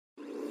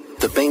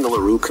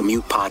Bengaluru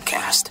Commute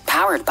Podcast.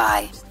 Powered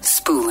by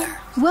Spooler.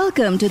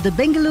 Welcome to the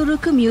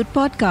Bengaluru Commute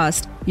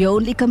Podcast, your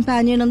only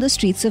companion on the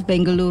streets of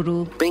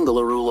Bengaluru.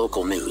 Bengaluru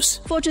local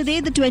news. For today,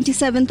 the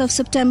 27th of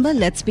September,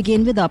 let's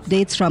begin with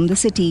updates from the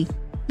city.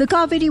 The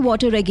Cauvery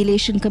Water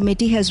Regulation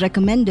Committee has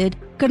recommended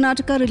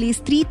Karnataka release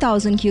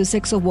 3,000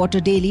 cusecs of water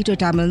daily to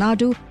Tamil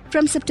Nadu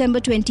from September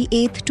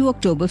 28th to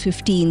October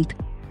 15th.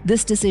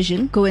 This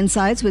decision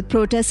coincides with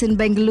protests in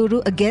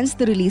Bengaluru against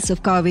the release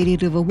of Cauvery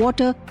River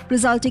water,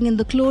 resulting in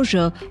the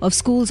closure of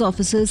schools,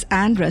 offices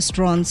and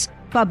restaurants.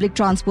 Public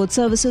transport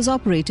services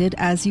operated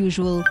as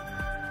usual.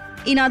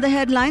 In other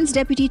headlines,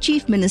 Deputy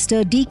Chief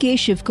Minister D.K.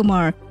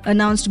 Shivkumar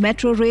announced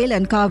metro rail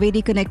and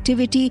Cauvery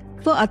connectivity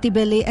for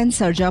Atibele and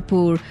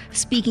Sarjapur.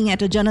 Speaking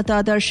at a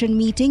Janata Darshan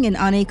meeting in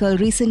Anekal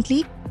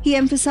recently, he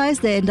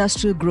emphasized their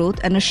industrial growth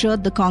and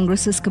assured the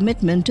Congress's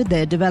commitment to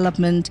their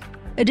development.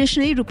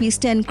 Additionally, Rs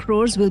 10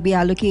 crores will be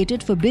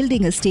allocated for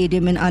building a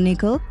stadium in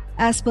Anekal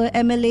as per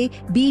MLA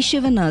B.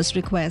 Shivana's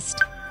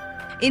request.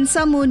 In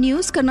some more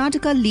news,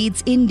 Karnataka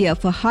leads India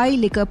for high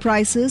liquor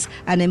prices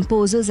and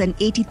imposes an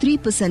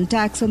 83%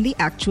 tax on the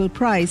actual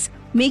price,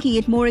 making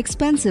it more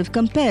expensive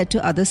compared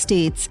to other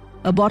states.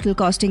 A bottle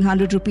costing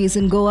 100 rupees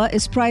in Goa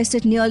is priced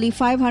at nearly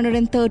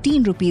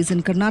 513 rupees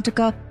in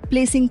Karnataka,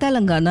 placing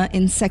Telangana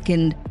in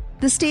second.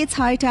 The state's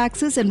high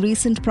taxes and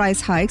recent price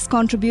hikes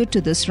contribute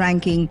to this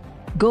ranking.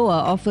 Goa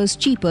offers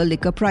cheaper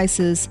liquor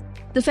prices.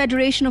 The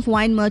Federation of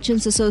Wine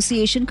Merchants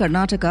Association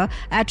Karnataka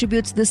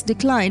attributes this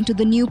decline to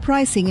the new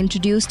pricing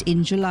introduced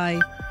in July.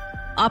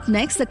 Up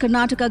next, the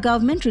Karnataka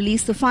government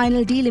released the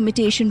final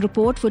delimitation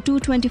report for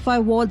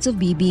 225 wards of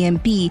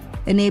BBMP,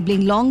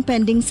 enabling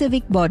long-pending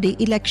civic body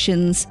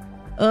elections.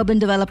 Urban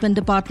Development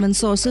Department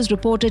sources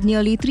reported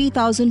nearly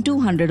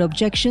 3,200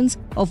 objections,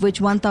 of which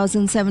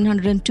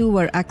 1,702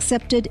 were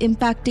accepted,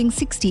 impacting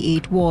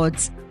 68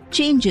 wards.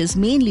 Changes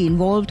mainly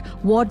involved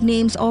ward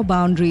names or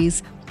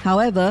boundaries.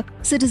 However,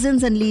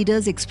 citizens and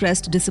leaders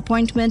expressed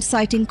disappointment,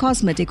 citing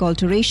cosmetic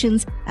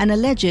alterations and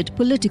alleged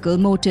political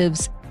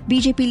motives.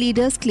 BJP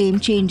leaders claim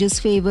changes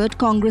favoured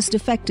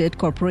Congress-defected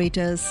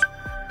corporators.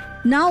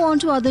 Now on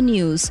to other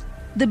news.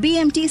 The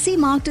BMTC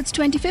marked its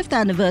 25th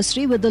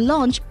anniversary with the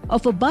launch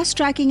of a bus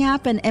tracking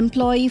app and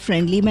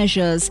employee-friendly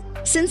measures.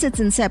 Since its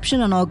inception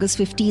on August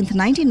 15,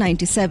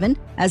 1997,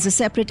 as a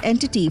separate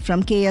entity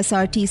from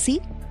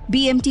KSRTC,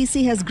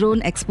 BMTC has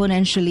grown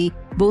exponentially,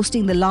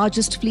 boasting the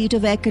largest fleet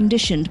of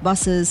air-conditioned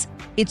buses.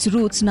 Its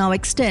routes now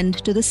extend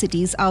to the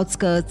city's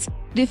outskirts.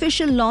 The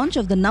official launch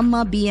of the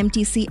Namma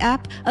BMTC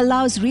app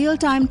allows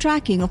real-time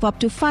tracking of up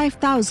to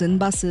 5,000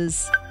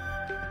 buses.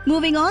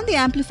 Moving on, the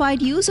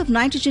amplified use of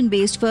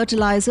nitrogen-based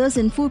fertilizers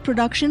in food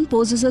production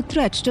poses a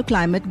threat to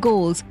climate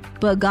goals,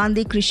 per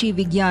Gandhi Krishi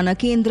Vigyana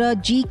Kendra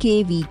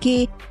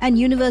 (GKVK) and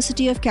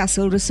University of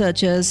Kassel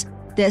researchers.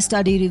 Their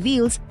study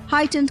reveals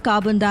heightened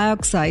carbon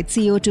dioxide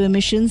 (CO2)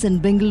 emissions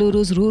in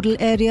Bengaluru's rural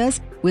areas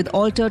with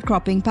altered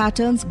cropping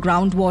patterns,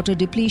 groundwater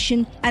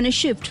depletion and a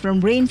shift from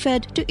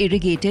rain-fed to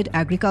irrigated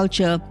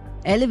agriculture.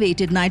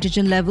 Elevated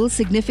nitrogen levels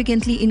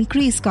significantly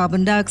increase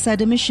carbon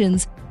dioxide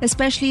emissions,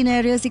 especially in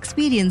areas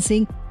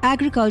experiencing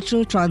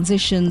agricultural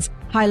transitions,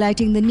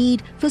 highlighting the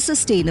need for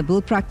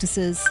sustainable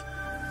practices.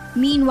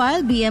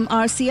 Meanwhile,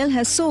 BMRCL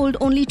has sold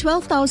only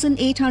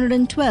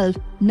 12,812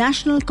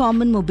 National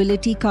Common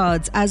Mobility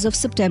Cards as of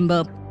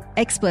September.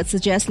 Experts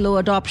suggest low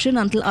adoption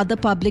until other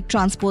public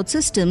transport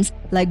systems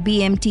like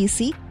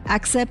BMTC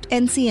accept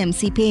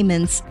NCMC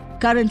payments.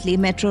 Currently,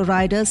 metro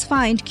riders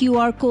find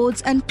QR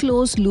codes and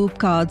closed-loop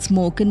cards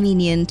more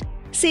convenient.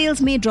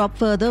 Sales may drop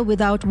further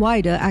without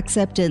wider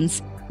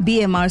acceptance.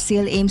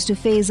 BMRCL aims to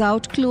phase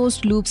out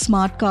closed-loop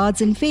smart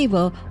cards in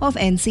favor of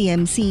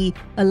NCMC,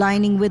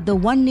 aligning with the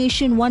One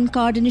Nation, One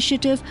Card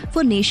initiative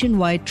for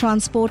nationwide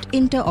transport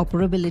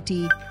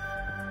interoperability.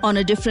 On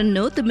a different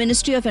note, the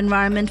Ministry of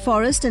Environment,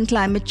 Forest and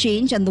Climate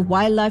Change and the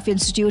Wildlife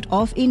Institute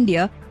of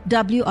India,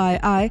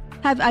 WII,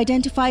 have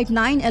identified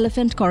 9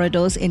 elephant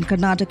corridors in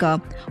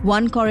Karnataka.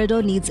 1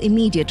 corridor needs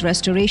immediate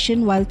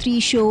restoration, while 3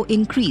 show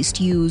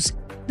increased use.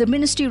 The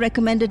ministry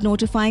recommended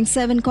notifying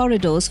 7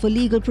 corridors for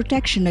legal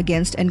protection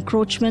against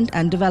encroachment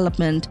and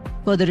development.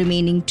 For the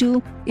remaining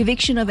 2,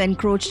 eviction of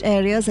encroached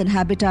areas and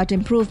habitat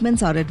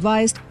improvements are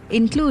advised,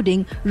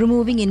 including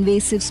removing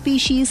invasive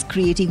species,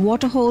 creating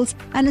waterholes,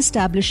 and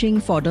establishing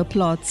fodder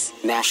plots.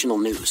 National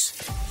news.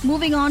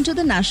 Moving on to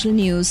the national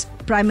news.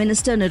 Prime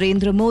Minister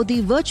Narendra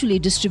Modi virtually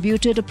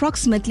distributed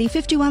approximately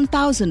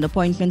 51,000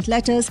 appointment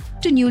letters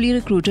to newly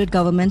recruited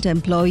government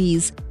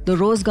employees. The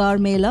Rozgar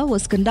Mela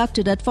was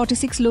conducted at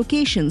 46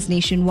 locations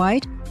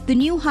nationwide. The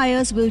new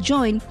hires will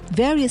join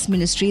various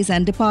ministries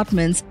and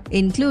departments,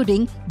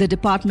 including the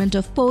Department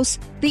of Posts,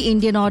 the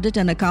Indian Audit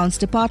and Accounts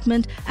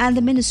Department, and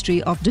the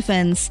Ministry of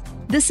Defence.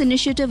 This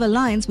initiative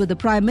aligns with the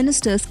Prime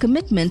Minister's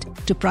commitment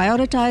to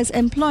prioritize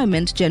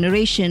employment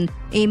generation,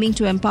 aiming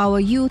to empower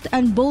youth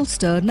and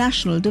bolster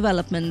national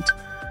development.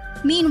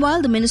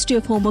 Meanwhile, the Ministry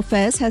of Home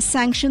Affairs has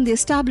sanctioned the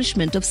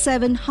establishment of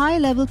 7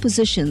 high-level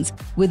positions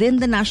within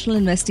the National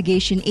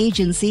Investigation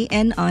Agency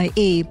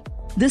 (NIA).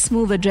 This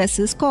move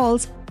addresses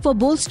calls for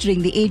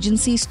bolstering the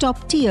agency's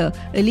top tier,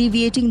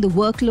 alleviating the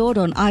workload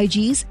on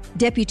IGs,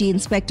 Deputy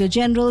Inspector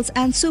Generals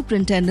and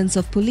Superintendents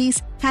of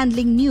Police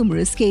handling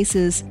numerous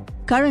cases.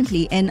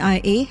 Currently,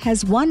 NIA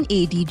has 1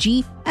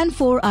 ADG and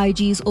 4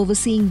 IGs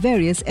overseeing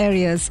various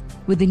areas.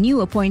 With the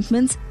new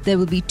appointments, there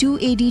will be 2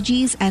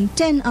 ADGs and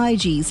 10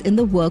 IGs in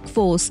the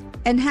workforce,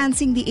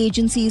 enhancing the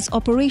agency's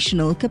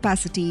operational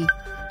capacity.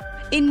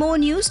 In more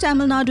news,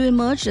 Tamil Nadu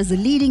emerged as the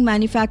leading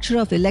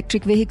manufacturer of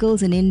electric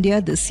vehicles in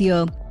India this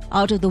year.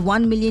 Out of the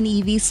 1 million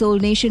EVs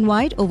sold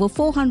nationwide, over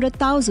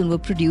 400,000 were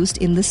produced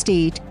in the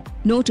state.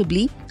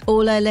 Notably,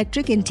 Ola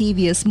Electric and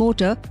TVS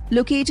Motor,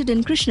 located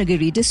in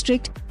Krishnagiri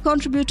district,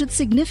 contributed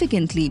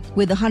significantly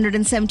with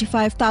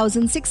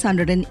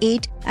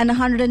 175,608 and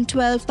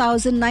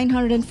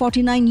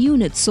 112,949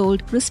 units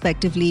sold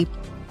respectively.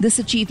 This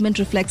achievement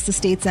reflects the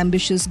state's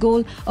ambitious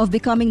goal of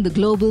becoming the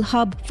global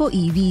hub for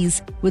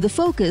EVs, with a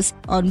focus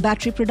on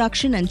battery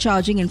production and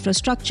charging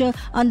infrastructure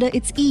under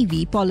its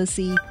EV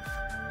policy.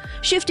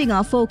 Shifting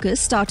our focus,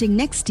 starting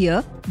next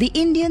year, the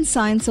Indian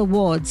Science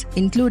Awards,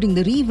 including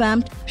the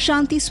revamped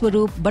Shanti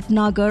Swaroop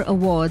Bhatnagar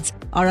Awards,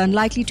 are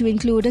unlikely to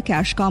include a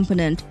cash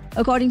component,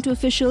 according to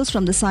officials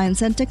from the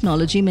Science and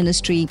Technology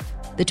Ministry.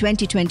 The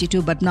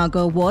 2022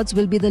 Bhatnagar Awards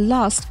will be the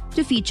last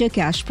to feature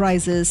cash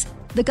prizes.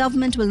 The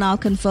government will now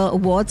confer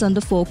awards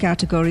under 4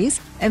 categories,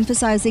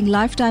 emphasizing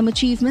lifetime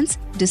achievements,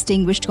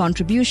 distinguished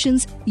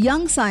contributions,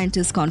 young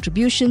scientist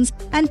contributions,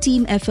 and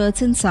team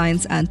efforts in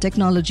science and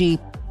technology.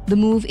 The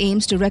move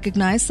aims to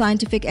recognize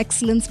scientific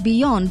excellence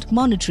beyond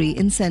monetary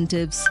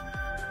incentives.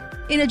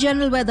 In a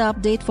general weather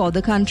update for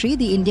the country,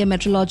 the India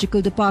Meteorological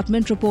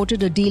Department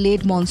reported a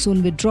delayed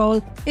monsoon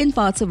withdrawal in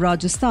parts of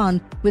Rajasthan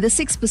with a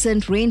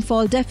 6%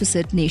 rainfall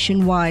deficit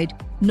nationwide.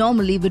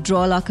 Normally,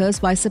 withdrawal occurs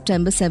by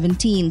September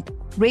 17th.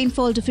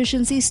 Rainfall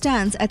deficiency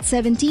stands at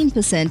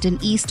 17% in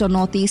east or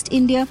northeast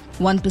India,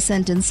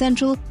 1% in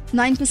central,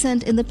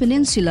 9% in the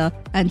peninsula,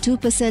 and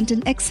 2%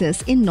 in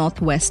excess in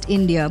northwest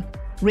India.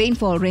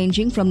 Rainfall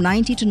ranging from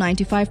 90 to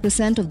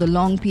 95% of the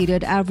long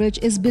period average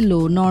is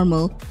below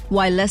normal,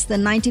 while less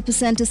than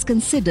 90% is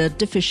considered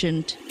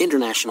deficient.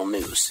 International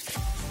news.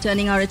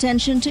 Turning our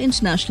attention to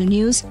international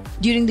news,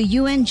 during the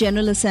UN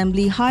General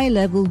Assembly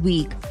High-Level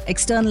Week,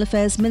 External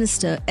Affairs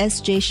Minister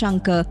S. J.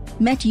 Shankar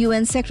met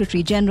UN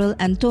Secretary General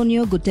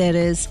Antonio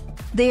Guterres.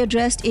 They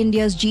addressed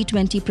India's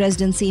G20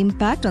 presidency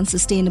impact on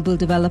sustainable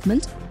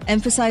development,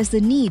 emphasized the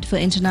need for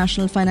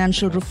international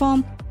financial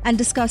reform, and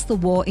discussed the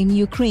war in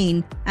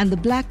Ukraine and the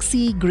Black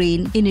Sea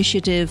Grain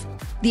Initiative,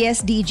 the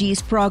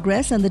SDGs'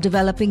 progress and the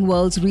developing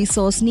world's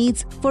resource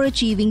needs for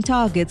achieving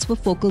targets were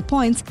focal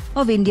points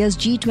of India's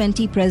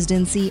G20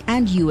 presidency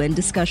and UN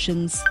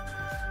discussions.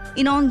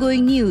 In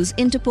ongoing news,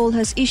 Interpol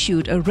has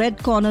issued a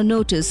red corner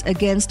notice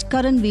against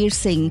Karanveer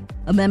Singh,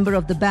 a member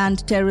of the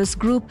banned terrorist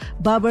group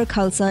Babar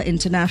Khalsa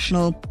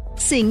International.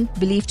 Singh,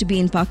 believed to be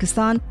in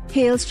Pakistan,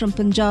 hails from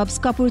Punjab's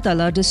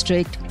Kapurthala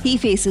district. He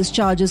faces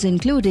charges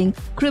including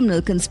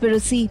criminal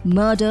conspiracy,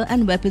 murder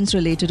and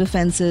weapons-related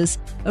offences.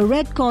 A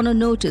red corner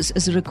notice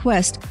is a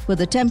request for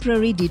the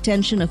temporary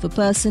detention of a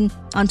person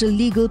until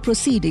legal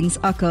proceedings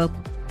occur.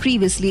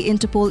 Previously,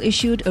 Interpol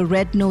issued a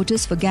red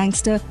notice for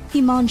gangster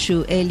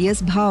Himanshu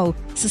alias Bhau,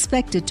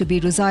 suspected to be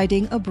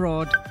residing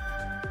abroad.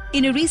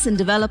 In a recent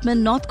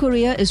development, North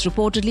Korea is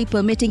reportedly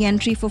permitting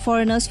entry for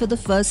foreigners for the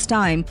first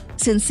time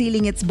since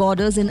sealing its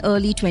borders in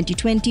early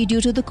 2020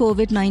 due to the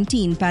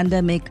COVID-19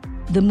 pandemic.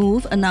 The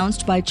move,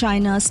 announced by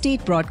China's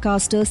state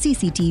broadcaster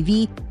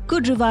CCTV,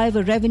 could revive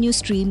a revenue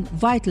stream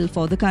vital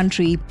for the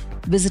country.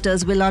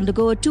 Visitors will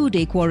undergo a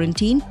 2-day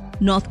quarantine.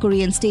 North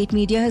Korean state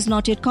media has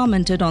not yet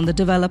commented on the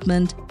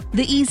development.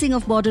 The easing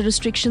of border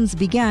restrictions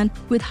began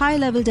with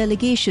high-level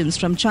delegations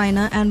from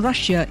China and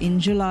Russia in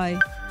July.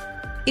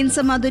 In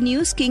some other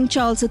news, King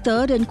Charles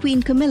III and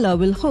Queen Camilla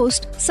will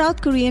host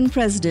South Korean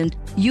President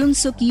Yoon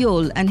Suk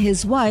Yeol and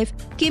his wife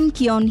Kim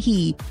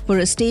Kyon-hee for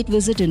a state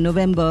visit in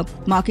November,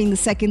 marking the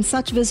second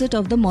such visit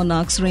of the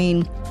monarch's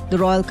reign. The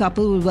royal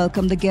couple will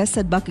welcome the guests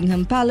at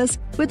Buckingham Palace,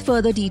 with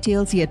further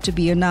details yet to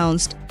be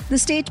announced. The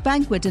state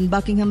banquet in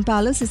Buckingham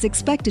Palace is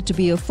expected to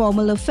be a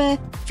formal affair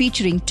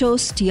featuring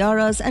toasts,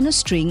 tiaras and a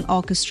string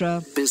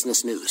orchestra.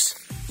 Business news.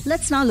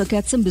 Let's now look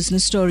at some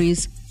business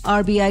stories.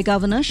 RBI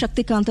Governor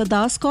Shaktikanta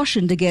Das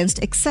cautioned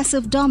against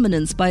excessive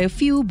dominance by a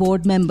few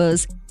board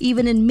members,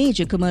 even in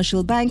major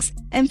commercial banks,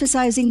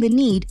 emphasizing the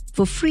need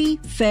for free,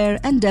 fair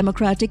and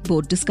democratic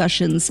board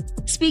discussions.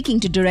 Speaking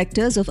to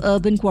directors of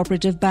urban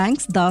cooperative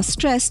banks, Das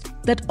stressed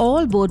that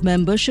all board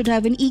members should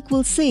have an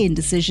equal say in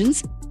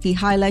decisions. He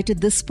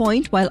highlighted this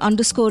point while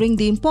underscoring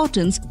the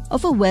importance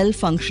of a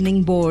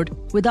well-functioning board,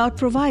 without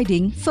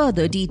providing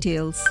further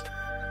details.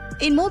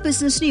 In more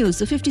business news,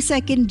 the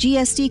 52nd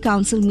GST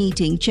Council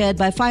meeting, chaired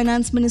by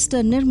Finance Minister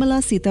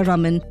Nirmala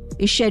Sitharaman,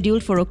 is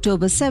scheduled for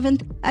October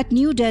 7th at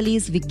New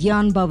Delhi's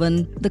Vigyan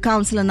Bhavan. The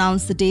Council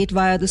announced the date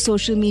via the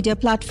social media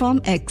platform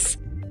X.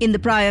 In the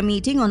prior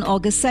meeting on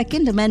August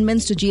 2nd,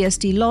 amendments to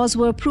GST laws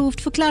were approved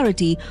for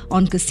clarity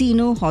on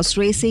casino, horse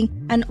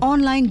racing and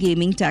online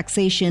gaming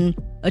taxation.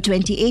 A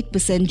 28%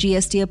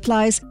 GST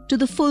applies to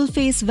the full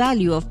face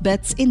value of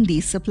bets in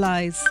these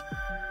supplies.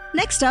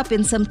 Next up,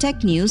 in some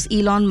tech news,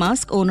 Elon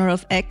Musk, owner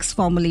of X,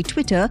 formerly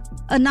Twitter,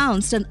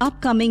 announced an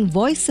upcoming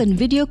voice and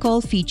video call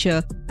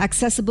feature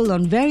accessible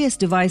on various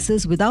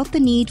devices without the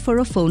need for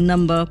a phone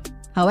number.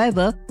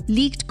 However,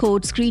 leaked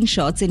code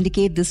screenshots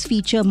indicate this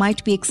feature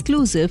might be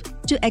exclusive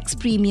to X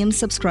Premium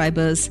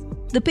subscribers.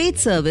 The paid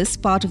service,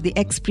 part of the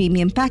X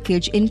Premium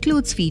package,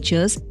 includes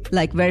features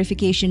like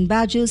verification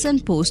badges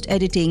and post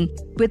editing,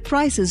 with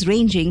prices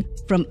ranging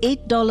from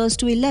 $8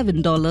 to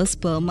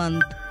 $11 per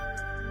month.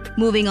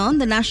 Moving on,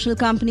 the National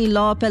Company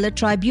Law Appellate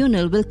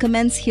Tribunal will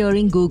commence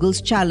hearing Google's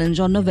challenge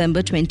on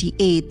November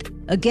 28th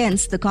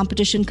against the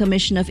Competition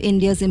Commission of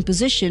India's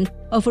imposition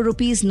of a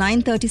Rs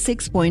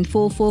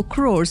 936.44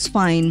 crores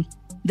fine.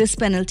 This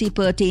penalty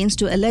pertains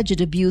to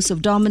alleged abuse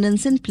of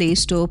dominance in Play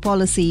Store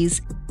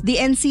policies. The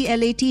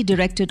NCLAT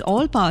directed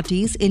all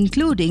parties,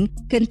 including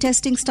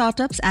contesting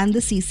startups and the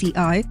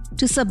CCI,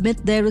 to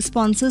submit their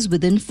responses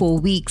within 4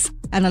 weeks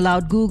and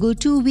allowed Google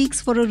 2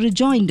 weeks for a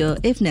rejoinder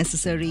if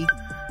necessary.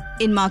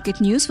 In market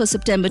news for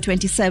September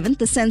 27th,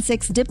 the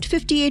Sensex dipped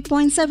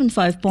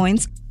 58.75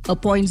 points, a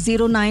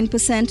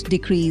 0.09%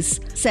 decrease,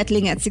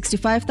 settling at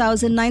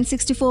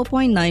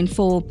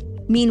 65,964.94.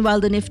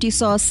 Meanwhile, the Nifty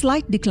saw a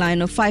slight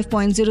decline of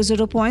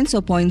 5.00 points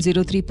or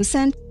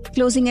 0.03%,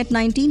 closing at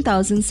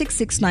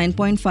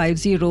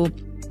 19,669.50.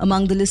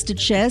 Among the listed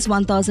shares,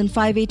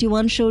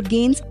 1,581 showed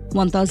gains,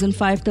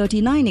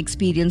 1,539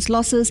 experienced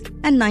losses,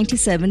 and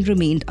 97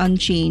 remained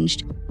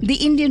unchanged. The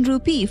Indian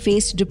rupee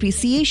faced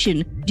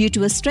depreciation due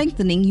to a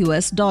strengthening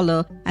US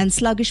dollar and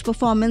sluggish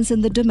performance in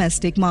the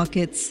domestic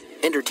markets.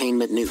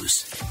 Entertainment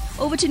news.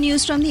 Over to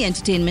news from the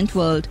entertainment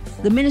world.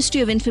 The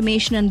Ministry of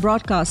Information and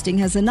Broadcasting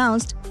has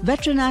announced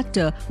veteran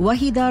actor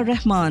Waheeda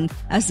Rehman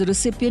as the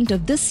recipient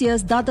of this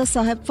year's Dada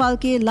Saheb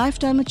Phalke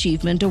Lifetime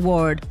Achievement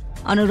Award.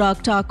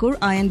 Anurag Thakur,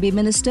 IMD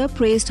Minister,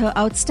 praised her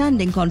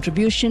outstanding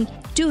contribution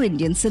to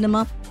Indian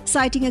cinema,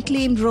 citing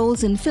acclaimed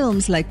roles in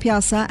films like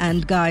Pyasa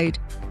and Guide.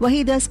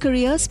 Waheeda's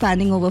career,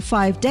 spanning over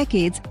 5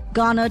 decades,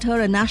 garnered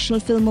her a National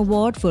Film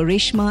Award for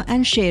Reshma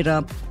and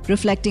Shera,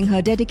 reflecting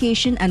her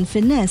dedication and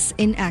finesse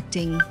in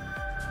acting.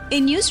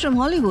 In news from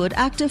Hollywood,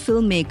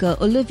 actor-filmmaker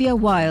Olivia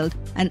Wilde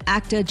and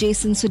actor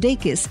Jason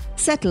Sudeikis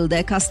settled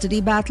their custody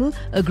battle,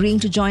 agreeing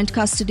to joint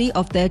custody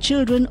of their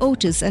children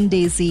Otis and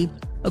Daisy.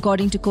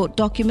 According to court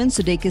documents,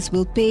 Sudeikis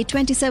will pay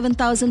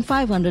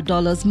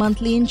 $27,500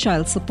 monthly in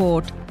child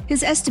support.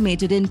 His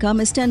estimated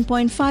income is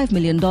 $10.5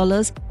 million,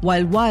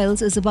 while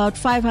Wilde's is about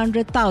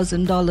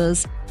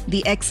 $500,000.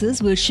 The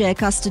exes will share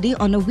custody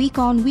on a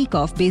week-on,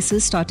 week-off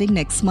basis starting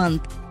next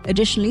month.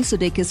 Additionally,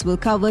 Sudeikis will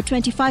cover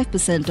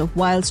 25% of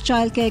Wilde's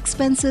childcare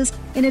expenses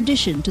in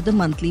addition to the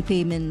monthly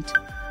payment.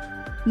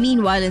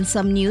 Meanwhile, in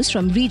some news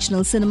from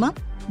regional cinema,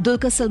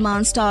 Dulquer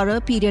Salmaan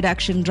starrer period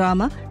action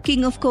drama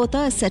King of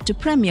Kotha is set to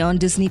premiere on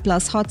Disney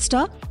Plus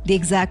Hotstar. The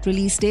exact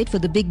release date for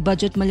the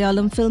big-budget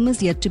Malayalam film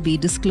is yet to be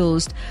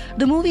disclosed.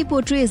 The movie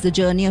portrays the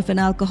journey of an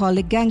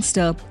alcoholic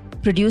gangster.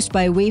 Produced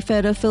by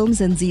Wayfarer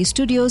Films and Z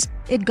Studios,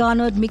 it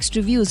garnered mixed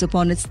reviews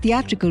upon its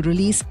theatrical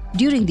release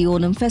during the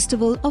Onam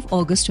festival of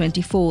August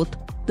 24th.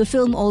 The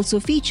film also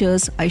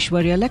features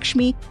Aishwarya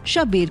Lakshmi,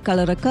 Shabbir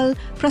Kalarakal,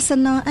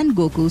 Prasanna and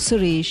Gokul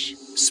Suresh.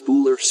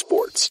 Spooler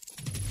Sports.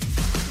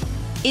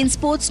 In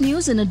sports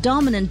news, in a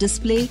dominant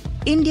display,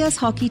 India's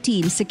hockey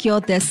team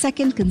secured their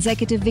second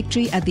consecutive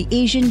victory at the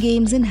Asian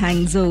Games in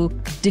Hangzhou,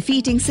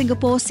 defeating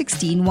Singapore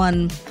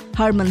 16-1.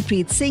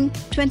 Harmanpreet Singh,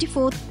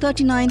 24th,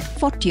 39th,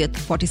 40th,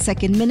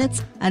 42nd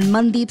minutes, and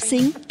Mandeep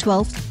Singh,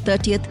 12th,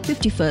 30th,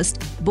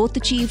 51st, both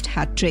achieved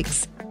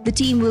hat-tricks. The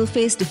team will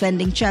face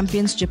defending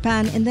champions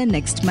Japan in their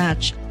next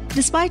match.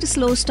 Despite a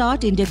slow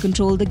start, India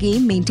controlled the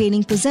game,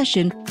 maintaining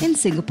possession in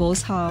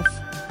Singapore's half.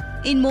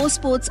 In more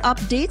sports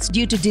updates,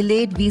 due to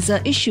delayed visa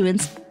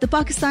issuance, the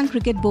Pakistan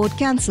Cricket Board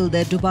cancelled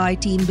their Dubai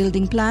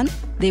team-building plan.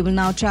 They will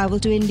now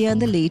travel to India in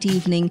the late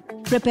evening,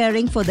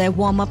 preparing for their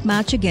warm-up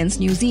match against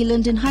New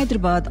Zealand in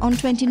Hyderabad on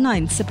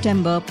 29th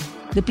September.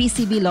 The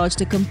PCB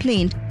lodged a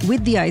complaint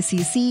with the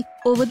ICC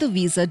over the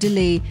visa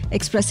delay,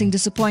 expressing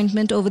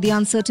disappointment over the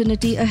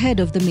uncertainty ahead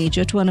of the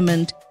major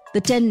tournament. The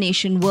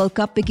 10-nation World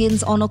Cup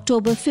begins on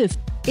October 5th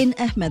in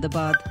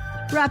Ahmedabad.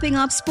 Wrapping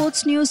up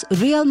sports news,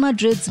 Real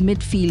Madrid's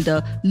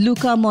midfielder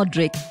Luka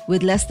Modric,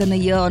 with less than a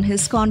year on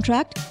his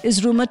contract,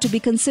 is rumoured to be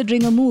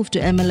considering a move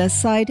to MLS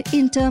side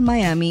Inter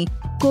Miami,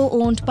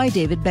 co-owned by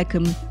David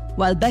Beckham.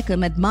 While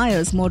Beckham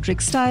admires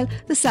Modric's style,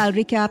 the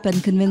salary cap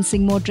and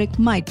convincing Modric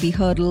might be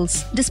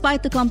hurdles.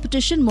 Despite the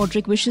competition,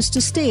 Modric wishes to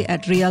stay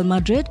at Real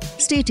Madrid,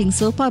 stating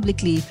so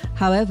publicly.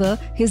 However,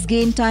 his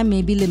game time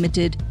may be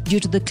limited due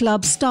to the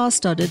club's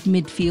star-studded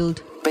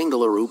midfield.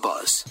 Bengaluru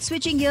Buzz.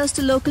 Switching gears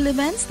to local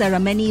events, there are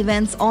many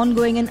events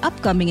ongoing and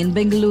upcoming in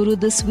Bengaluru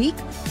this week.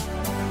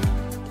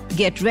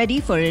 Get ready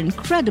for an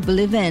incredible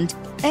event,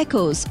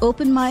 Echoes,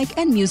 Open Mic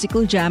and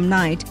Musical Jam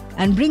Night,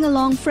 and bring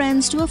along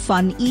friends to a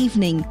fun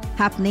evening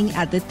happening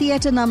at the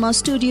Theatre Nama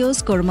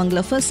Studios,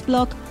 Koramangala First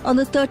Block on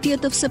the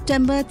 30th of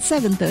September at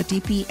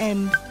 7:30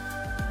 p.m.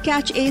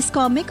 Catch ace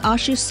comic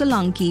Ashish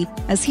Solanki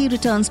as he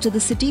returns to the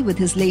city with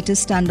his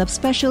latest stand-up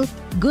special,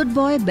 Good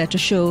Boy Better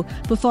Show,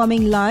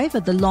 performing live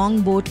at the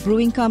Longboat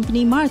Brewing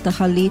Company,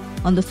 Marthahalli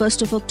on the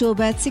 1st of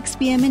October at 6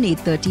 p.m. and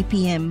 8:30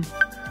 p.m.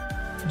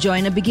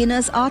 Join a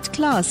beginner's art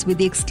class with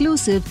the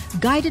exclusive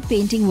guided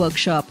painting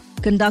workshop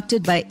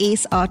conducted by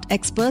ACE art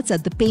experts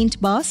at the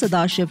Paint Bar,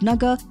 Sadashiv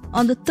Nagar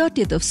on the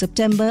 30th of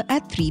September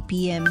at 3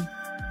 p.m.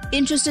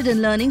 Interested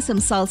in learning some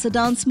salsa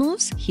dance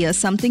moves? Here's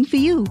something for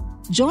you.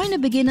 Join a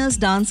beginner's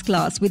dance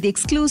class with the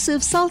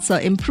exclusive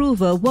Salsa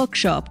Improver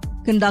workshop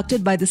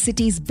conducted by the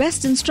city's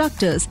best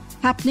instructors,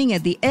 happening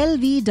at the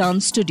LV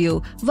Dance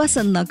Studio,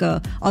 Vasant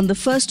Nagar on the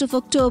 1st of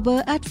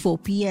October at 4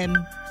 p.m.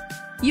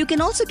 You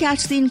can also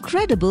catch the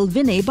incredible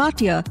Vinay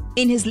Bhatia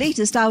in his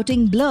latest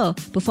outing Blur,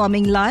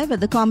 performing live at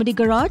the Comedy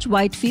Garage,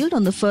 Whitefield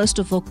on the 1st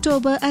of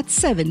October at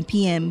 7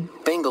 p.m.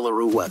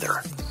 Bengaluru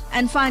weather.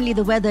 And finally,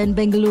 the weather in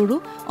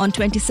Bengaluru. On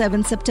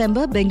 27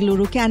 September,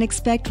 Bengaluru can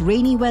expect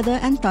rainy weather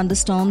and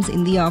thunderstorms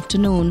in the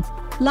afternoon.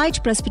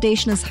 Light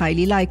precipitation is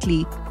highly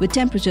likely, with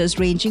temperatures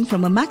ranging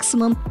from a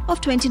maximum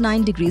of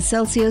 29 degrees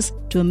Celsius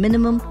to a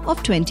minimum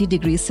of 20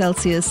 degrees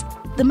Celsius.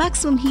 The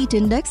maximum heat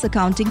index,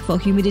 accounting for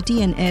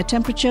humidity and air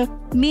temperature,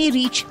 may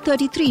reach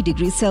 33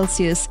 degrees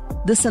Celsius.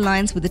 This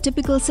aligns with the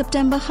typical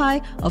September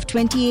high of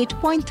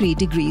 28.3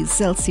 degrees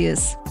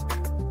Celsius.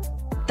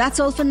 That's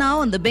all for now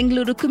on the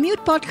Bengaluru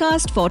Commute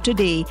Podcast for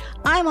today.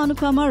 I'm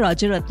Anupama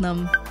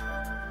Rajaratnam.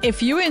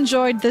 If you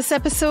enjoyed this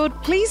episode,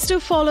 please do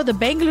follow the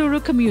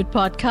Bengaluru Commute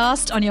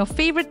Podcast on your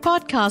favorite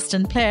podcast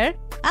and player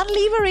and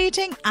leave a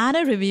rating and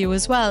a review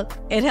as well.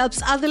 It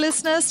helps other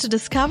listeners to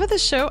discover the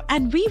show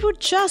and we would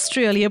just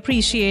really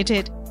appreciate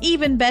it.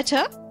 Even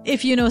better,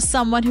 if you know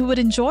someone who would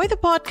enjoy the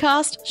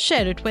podcast,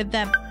 share it with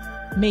them.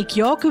 Make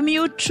your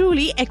commute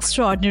truly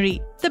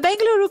extraordinary. The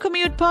Bengaluru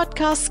Commute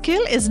Podcast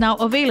skill is now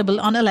available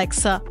on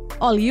Alexa.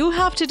 All you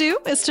have to do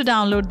is to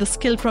download the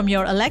skill from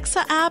your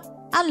Alexa app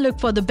and look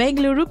for the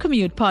Bengaluru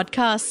Commute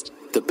Podcast.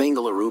 The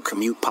Bengaluru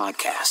Commute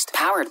Podcast.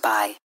 Powered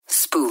by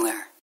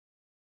Spooler.